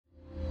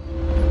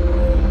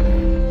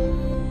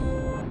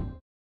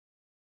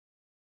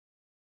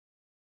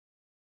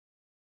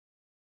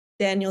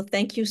Daniel,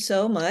 thank you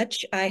so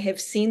much. I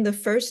have seen the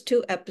first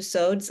two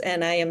episodes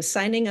and I am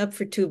signing up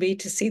for Tubi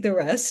to see the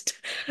rest.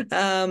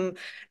 Um,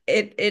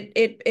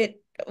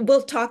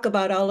 we'll talk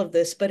about all of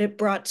this, but it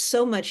brought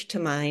so much to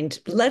mind.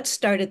 Let's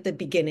start at the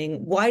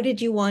beginning. Why did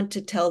you want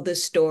to tell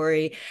this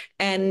story?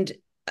 And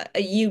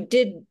you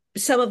did,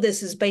 some of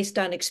this is based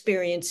on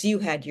experience you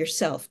had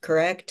yourself,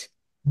 correct?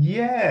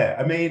 Yeah,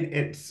 I mean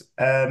it's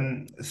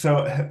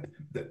so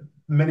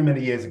many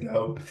many years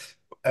ago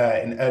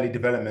in early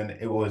development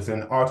it was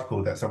an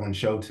article that someone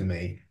showed to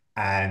me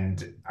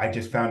and I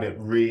just found it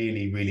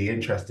really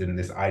interesting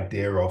this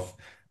idea of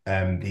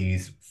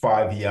these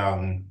five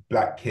young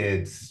black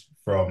kids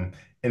from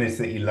inner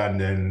city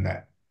London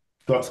that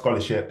got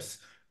scholarships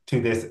to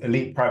this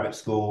elite private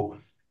school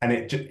and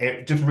it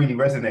just really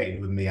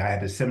resonated with me. I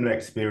had a similar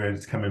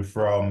experience coming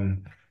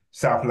from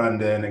South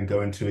London and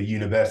going to a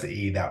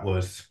university that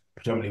was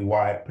predominantly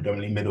white,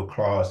 predominantly middle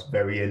class,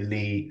 very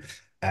elite.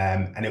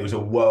 And it was a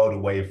world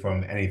away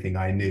from anything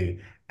I knew.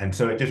 And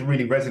so it just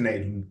really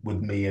resonated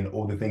with me and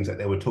all the things that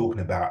they were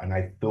talking about. And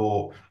I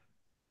thought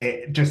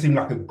it just seemed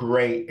like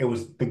it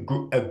was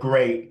a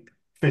great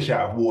fish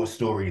out of water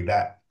story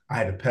that I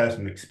had a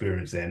personal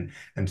experience in.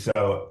 And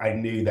so I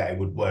knew that it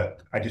would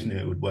work. I just knew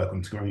it would work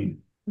on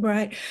screen.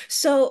 Right.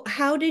 So,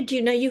 how did you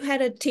know you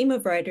had a team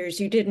of writers?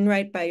 You didn't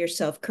write by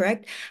yourself,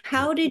 correct?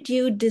 How did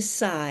you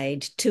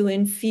decide to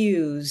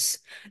infuse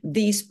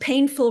these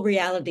painful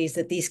realities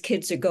that these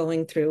kids are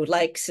going through,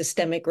 like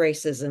systemic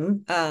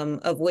racism,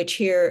 of which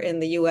here in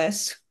the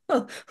US,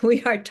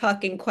 we are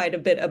talking quite a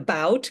bit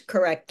about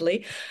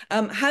correctly?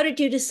 How did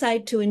you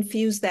decide to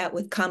infuse that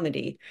with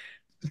comedy?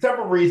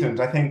 Several reasons.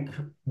 I think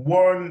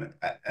one,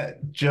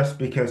 just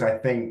because I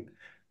think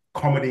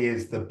comedy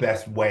is the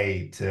best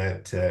way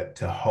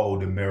to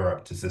hold a mirror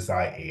up to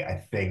society. I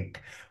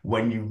think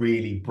when you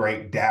really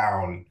break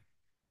down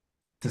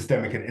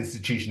systemic and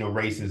institutional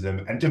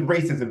racism and just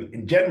racism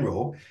in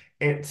general,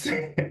 it's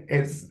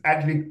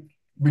actually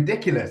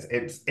ridiculous.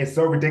 It's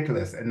so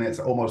ridiculous and it's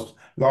almost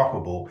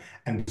laughable.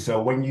 And so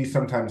when you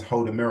sometimes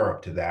hold a mirror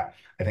up to that,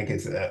 I think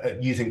it's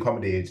using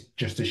comedy is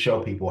just to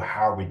show people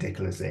how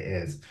ridiculous it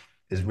is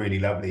really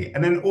lovely.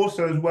 And then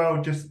also as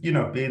well, just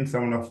being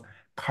someone of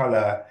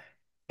color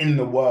in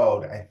the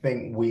world, I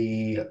think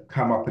we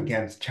come up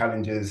against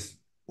challenges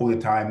all the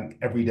time,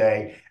 every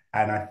day.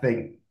 And I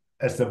think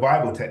a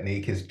survival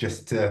technique is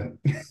just to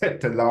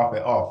to laugh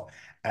it off.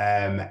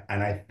 And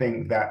I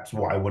think that's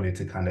what I wanted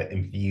to kind of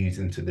infuse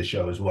into the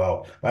show as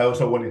well. I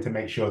also wanted to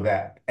make sure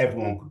that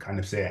everyone could kind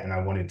of see it, and I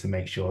wanted to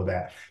make sure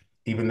that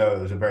even though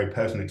it was a very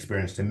personal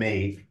experience to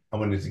me, I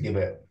wanted to give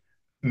it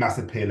mass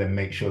appeal and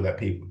make sure that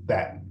people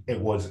that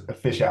it was a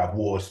fish out of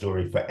water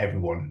story for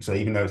everyone. So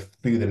even though it's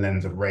through the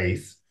lens of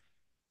race,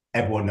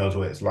 everyone knows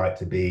what it's like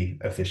to be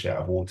a fish out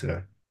of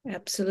water.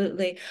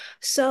 Absolutely.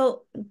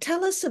 So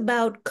tell us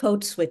about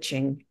code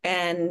switching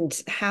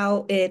and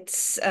how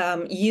it's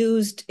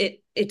used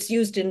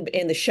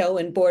in the show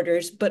and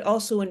Borders, but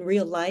also in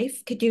real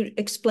life. Could you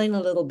explain a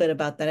little bit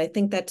about that? I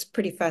think that's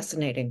pretty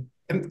fascinating.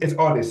 It's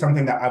odd. It's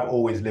something that I've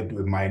always lived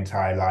with my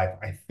entire life.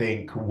 I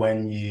think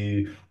when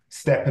you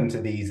step into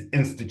these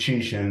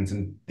institutions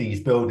and these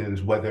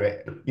buildings,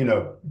 whether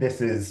this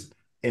is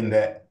in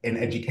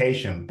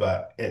education,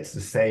 but it's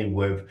the same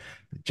with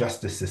the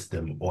justice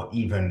system or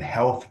even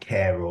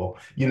healthcare, or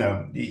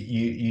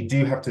you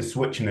do have to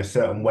switch in a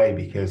certain way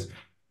because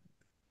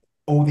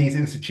all these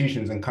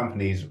institutions and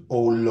companies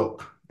all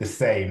look the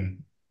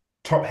same,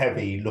 top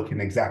heavy, looking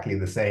exactly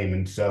the same.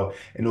 And so,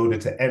 in order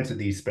to enter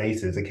these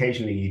spaces,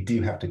 occasionally you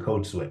do have to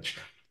code switch.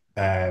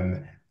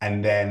 And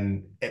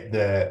then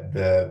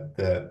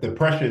the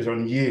pressure is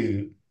on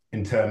you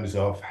in terms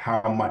of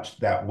how much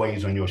that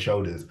weighs on your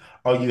shoulders.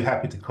 Are you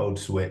happy to code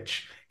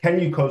switch?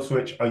 Can you code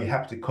switch? Are you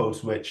happy to code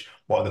switch?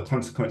 What are the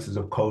consequences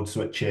of code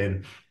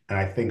switching? And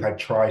I think I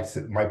tried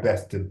my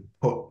best to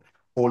put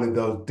all of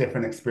those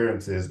different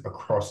experiences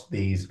across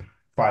these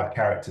five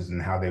characters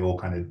and how they all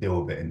kind of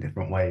deal with it in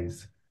different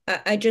ways.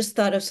 I just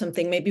thought of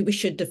something. Maybe we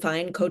should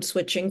define code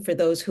switching for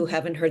those who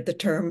haven't heard the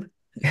term.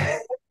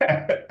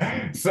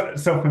 So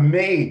for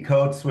me,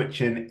 code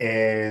switching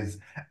is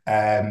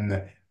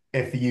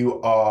if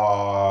you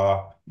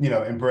are,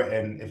 in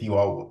Britain, if you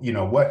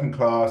are, working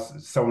class,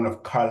 someone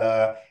of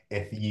color,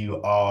 if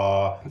you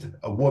are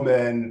a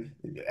woman,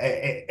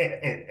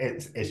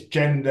 it's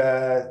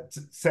gender,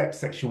 sex,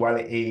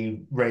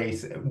 sexuality,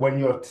 race. When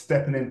you're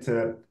stepping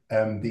into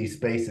these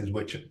spaces,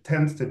 which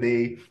tends to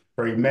be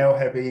very male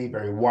heavy,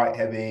 very white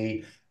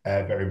heavy,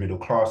 very middle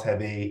class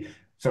heavy,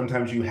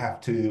 sometimes you have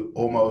to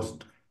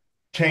almost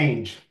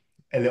change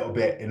a little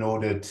bit in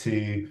order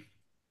to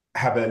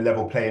have a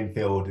level playing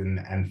field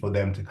and for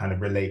them to kind of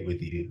relate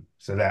with you.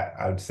 So that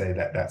I would say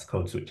that that's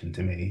code switching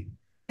to me.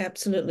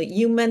 Absolutely.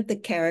 You meant the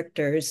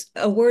characters.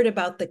 A word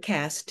about the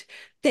cast.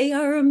 They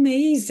are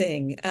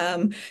amazing.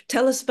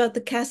 Tell us about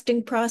the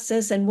casting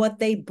process and what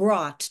they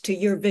brought to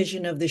your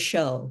vision of the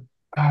show.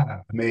 I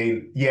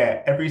mean,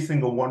 yeah, every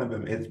single one of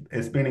them,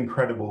 it's been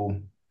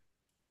incredible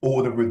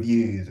all the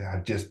reviews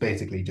have just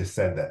basically just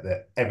said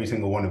that every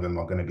single one of them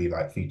are going to be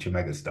like future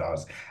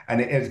megastars. And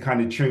it is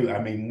kind of true.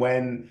 I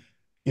mean,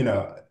 you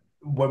know,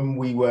 when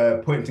we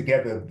were putting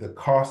together the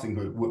casting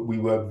group, we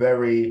were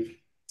very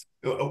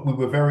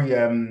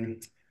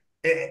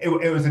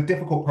it was a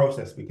difficult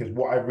process because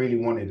what I really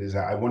wanted is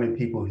that I wanted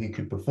people who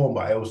could perform,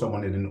 but I also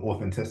wanted an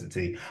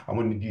authenticity. I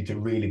wanted you to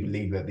really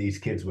believe that these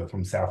kids were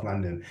from South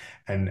London,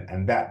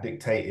 and that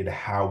dictated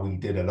how we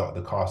did a lot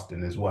of the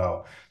casting as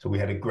well. So we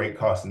had a great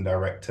casting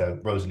director,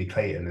 Rosalie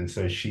Clayton, and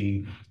so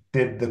she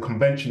did the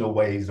conventional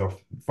ways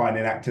of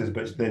finding actors,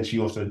 but then she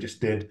also just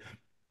did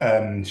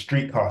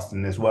street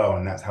casting as well,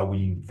 and that's how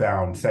we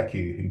found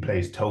Seku, who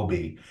plays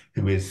Toby,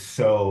 who is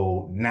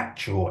so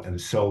natural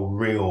and so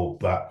real,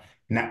 but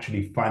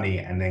naturally funny,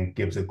 and then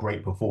gives a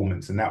great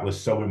performance, and that was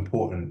so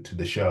important to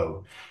the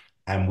show.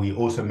 And we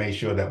also made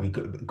sure that we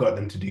got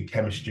them to do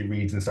chemistry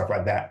reads and stuff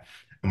like that.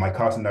 And my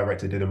casting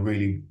director did a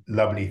really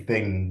lovely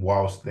thing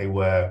whilst they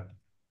were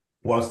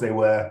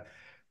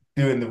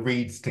doing the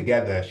reads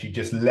together. She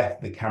just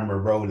left the camera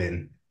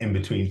rolling in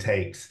between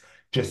takes,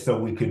 just so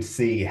we could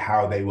see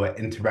how they were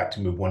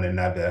interacting with one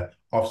another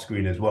off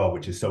screen as well,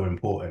 which is so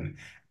important.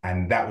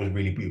 And that was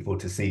really beautiful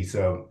to see.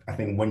 So I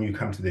think when you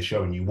come to the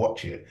show and you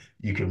watch it,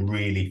 you can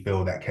really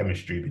feel that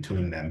chemistry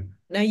between them.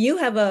 Now you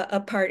have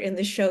a part in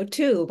the show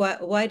too.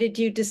 Why did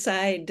you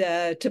decide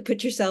to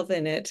put yourself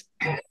in it?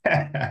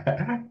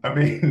 I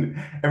mean,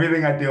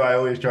 everything I do, I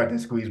always try to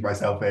squeeze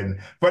myself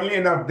in. Funnily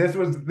enough, this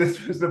was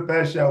the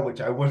first show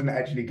which I wasn't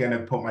actually going to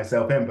put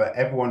myself in, but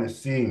everyone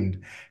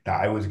assumed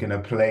that I was going to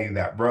play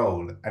that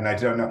role. And I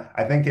don't know.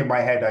 I think in my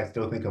head, I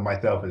still think of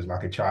myself as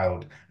like a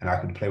child, and I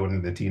can play one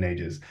of the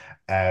teenagers.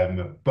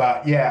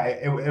 But yeah,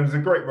 it was a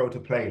great role to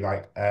play.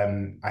 Like,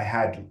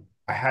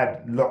 I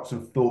had lots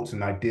of thoughts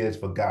and ideas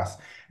for Gus,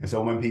 and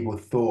so when people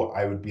thought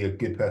I would be a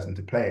good person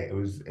to play it, it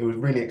was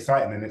really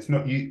exciting. And it's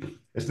not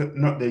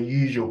the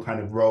usual kind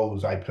of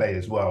roles I play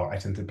as well. I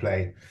tend to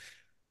play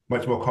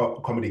much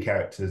more comedy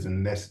characters,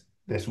 and this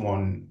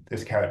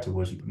character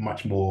was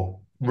much more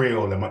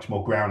real and much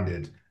more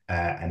grounded,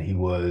 and he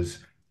was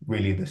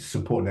really the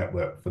support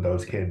network for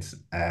those kids.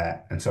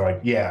 And so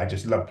I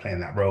just love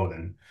playing that role,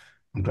 and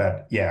I'm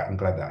glad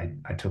that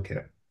I took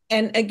it.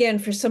 And again,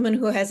 for someone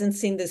who hasn't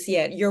seen this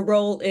yet, your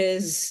role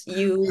is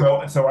you.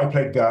 So I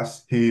played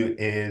Gus, who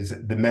is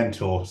the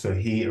mentor. So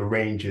he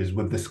arranges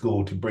with the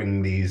school to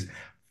bring these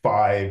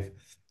 5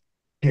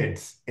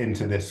 kids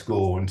into this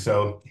school, and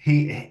so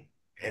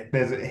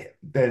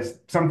there's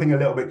something a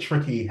little bit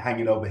tricky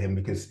hanging over him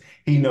because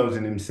he knows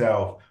in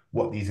himself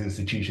what these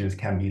institutions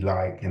can be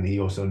like, and he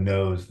also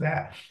knows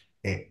that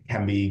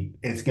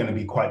it's going to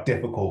be quite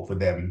difficult for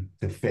them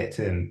to fit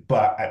in.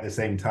 But at the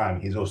same time,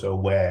 he's also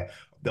aware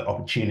of the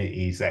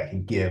opportunities that he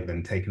give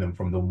and taking them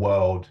from the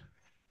world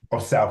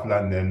of South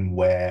London,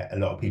 where a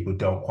lot of people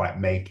don't quite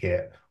make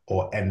it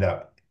or end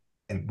up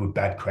with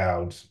bad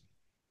crowds.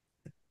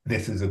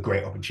 This is a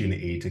great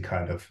opportunity to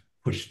kind of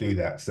push through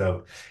that.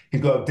 So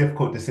he's got a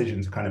difficult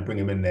decision to kind of bring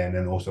him in there and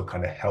then also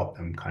kind of help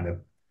them kind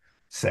of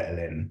settle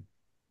in.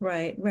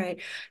 Right, right.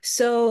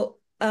 So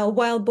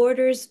while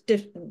Borders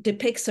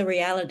depicts a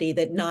reality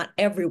that not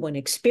everyone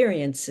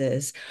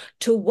experiences,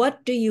 to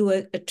what do you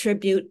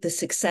attribute the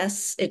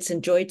success it's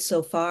enjoyed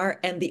so far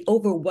and the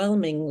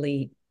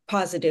overwhelmingly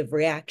positive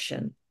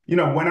reaction?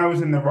 When I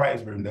was in the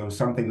writer's room, there was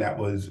something that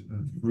was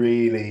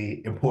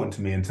really important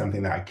to me and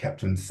something that I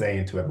kept on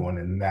saying to everyone,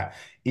 and that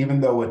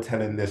even though we're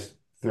telling this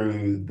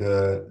through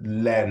the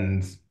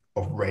lens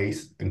of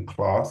race and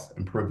class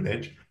and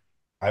privilege,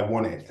 I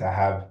want it to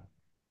have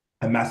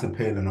a mass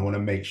appeal, and I want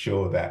to make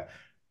sure that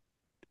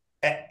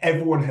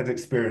everyone has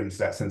experienced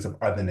that sense of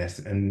otherness.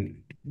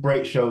 And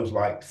great shows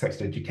like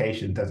Sex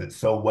Education does it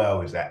so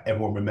well, is that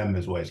everyone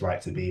remembers what it's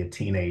like to be a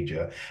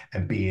teenager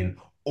and being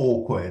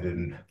awkward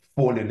and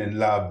falling in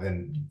love,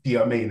 and do you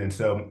know what I mean? And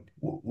so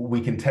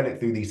we can tell it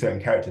through these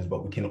certain characters,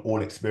 but we can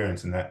all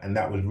experience, and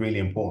that was really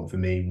important for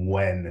me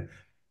when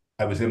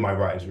I was in my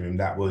writer's room.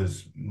 That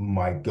was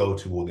my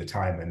go-to all the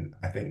time. And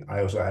I think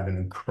I also had an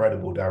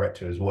incredible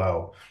director as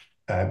well,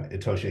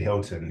 Etosha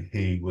Hilton,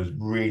 who was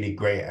really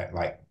great at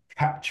like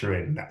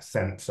capturing that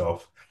sense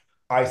of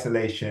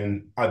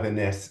isolation,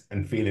 otherness,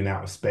 and feeling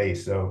out of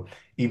space. So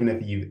even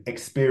if you've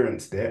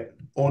experienced it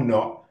or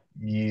not,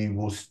 you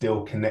will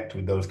still connect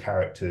with those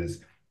characters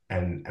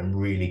and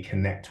really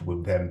connect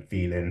with them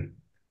feeling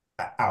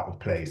out of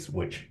place,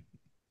 which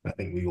I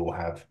think we all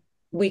have.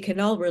 We can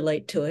all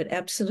relate to it,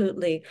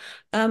 absolutely.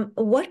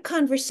 What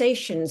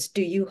conversations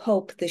do you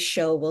hope the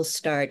show will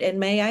start? And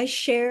may I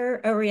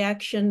share a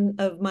reaction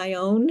of my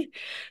own?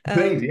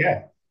 Please, Um,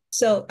 yeah.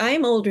 So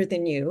I'm older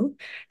than you,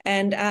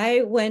 and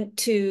I went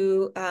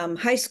to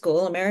high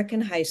school,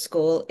 American high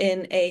school,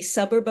 in a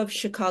suburb of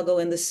Chicago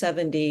in the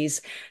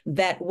 70s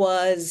that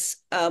was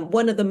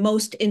one of the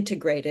most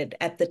integrated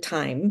at the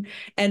time.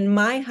 And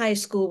my high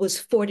school was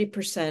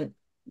 40%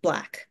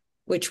 Black,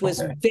 which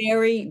was Okay.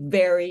 very,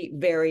 very,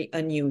 very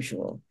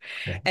unusual.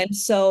 Okay. And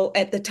so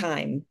at the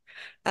time,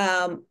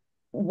 um,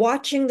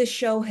 watching the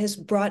show has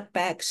brought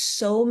back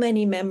so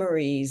many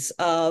memories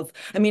of,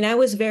 I mean, I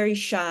was very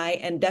shy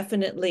and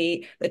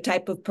definitely the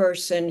type of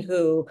person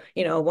who,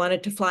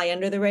 wanted to fly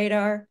under the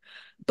radar.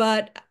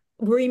 But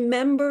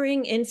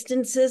remembering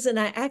instances, and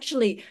I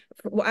actually,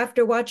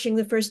 after watching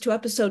the first two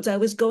episodes, I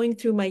was going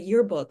through my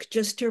yearbook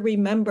just to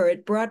remember.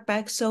 It brought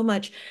back so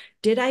much.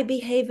 Did I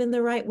behave in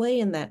the right way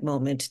in that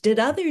moment? Did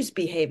others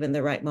behave in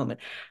the right moment?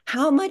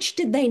 How much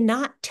did they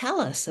not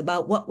tell us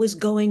about what was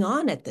going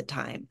on at the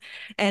time?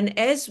 And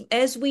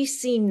as we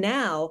see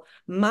now,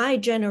 my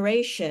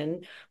generation,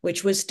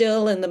 which was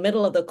still in the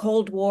middle of the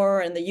Cold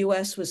War and the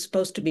US was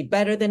supposed to be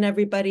better than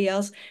everybody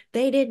else,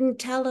 they didn't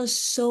tell us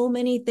so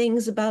many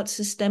things about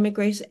systemic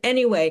racism.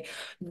 Anyway,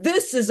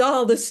 this is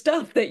all the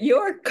stuff that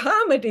your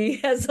comedy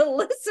has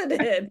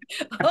elicited.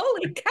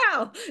 Holy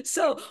cow.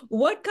 So,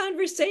 what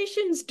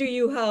conversations do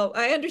you have?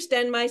 I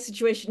understand my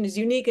situation is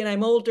unique and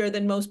I'm older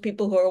than most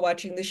people who are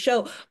watching the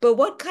show, but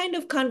what kind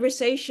of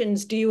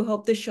conversations do you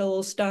hope the show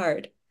will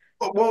start?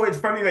 Well, it's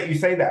funny that you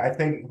say that. I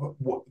think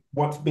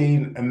what's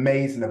been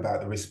amazing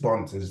about the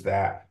response is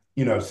that,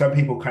 some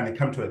people kind of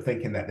come to it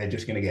thinking that they're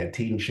just going to get a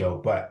teen show,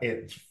 but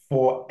it's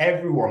for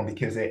everyone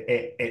because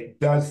it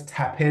does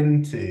tap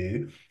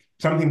into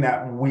something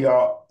that we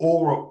are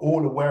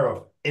all aware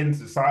of in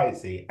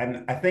society.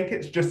 And I think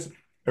it's just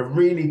a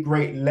really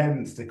great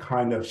lens to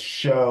kind of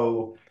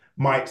show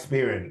my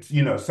experience.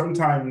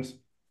 Sometimes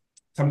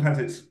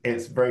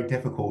it's very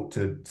difficult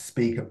to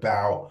speak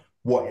about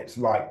what it's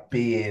like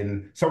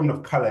being someone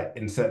of color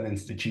in certain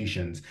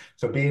institutions.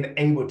 So being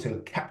able to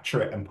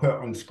capture it and put it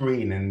on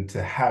screen and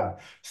to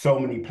have so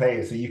many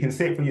players, so you can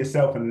see it for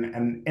yourself.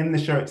 And in the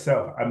show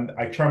itself,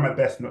 I try my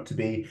best not to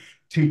be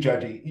too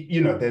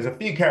judgy. There's a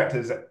few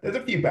characters, there's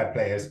a few bad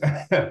players,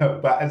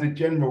 but as a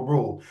general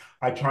rule,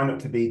 I try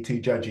not to be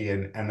too judgy.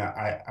 And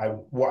I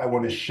what I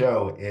want to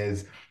show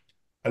is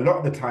a lot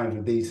of the times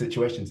with these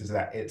situations is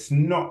that it's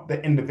not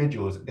the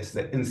individuals, it's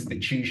the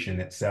institution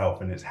itself,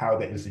 and it's how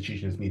the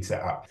institution has been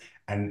set up.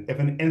 And if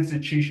an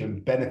institution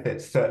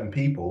benefits certain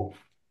people,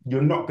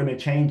 you're not going to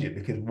change it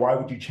because why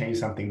would you change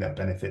something that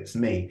benefits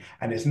me?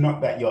 And it's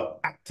not that you're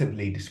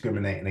actively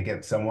discriminating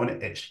against someone,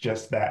 it's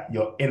just that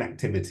your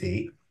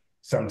inactivity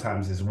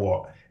sometimes is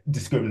what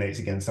discriminates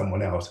against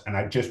someone else. And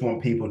I just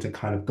want people to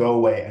kind of go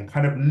away and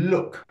kind of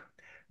look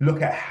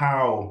at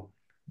how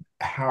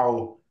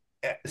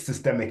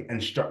systemic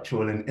and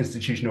structural and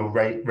institutional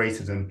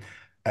racism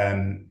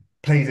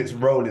plays its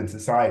role in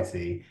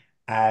society,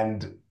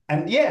 and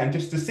yeah, and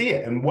just to see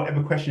it, and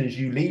whatever questions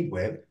you lead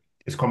with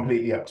is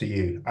completely up to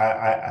you.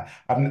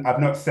 I've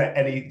not set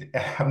any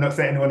I've not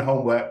set anyone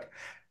homework.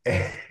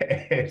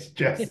 It's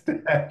just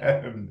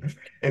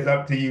it's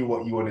up to you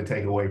what you want to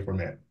take away from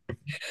it.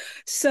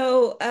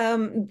 So,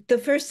 the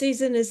first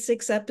season is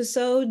 6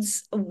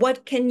 episodes.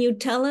 What can you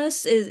tell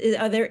us?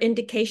 Are there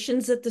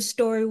indications that the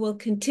story will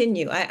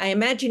continue? I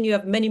imagine you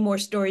have many more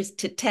stories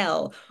to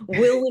tell.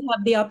 Will we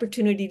have the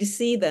opportunity to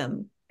see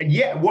them?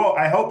 Yeah, well,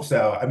 I hope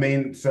so. I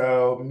mean,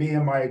 so me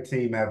and my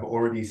team have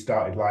already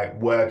started like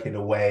working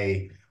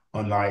away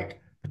on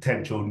like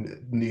potential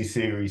new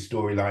series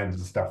storylines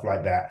and stuff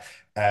like that.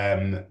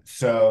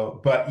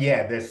 But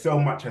yeah, there's so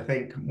much. I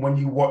think when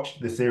you watch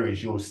the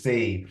series, you'll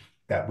see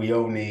that we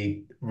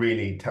only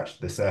really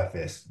touched the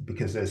surface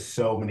because there's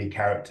so many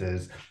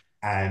characters.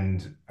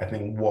 And I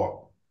think what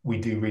we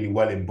do really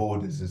well in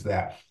Borders is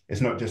that it's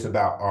not just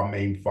about our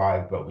main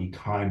five, but we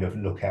kind of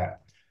look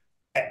at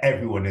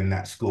everyone in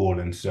that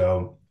school. And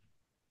so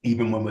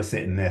even when we're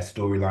sitting there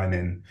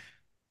storylining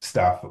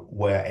stuff,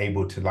 we're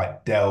able to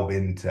like delve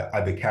into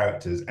other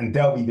characters and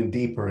delve even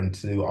deeper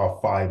into our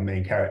five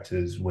main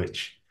characters,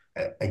 which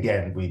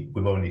again,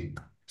 we've only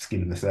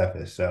skimmed the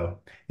surface. So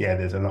yeah,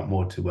 there's a lot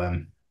more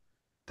to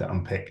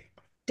unpick.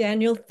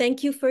 Daniel,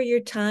 thank you for your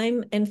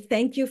time and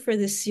thank you for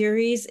the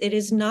series. It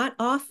is not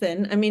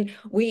often. I mean,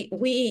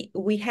 we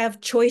have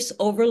choice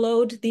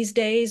overload these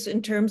days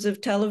in terms of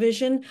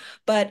television,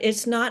 but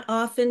it's not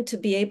often to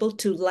be able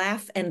to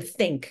laugh and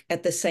think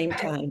at the same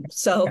time.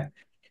 So,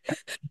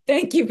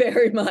 thank you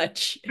very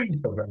much.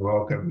 You're very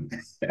welcome.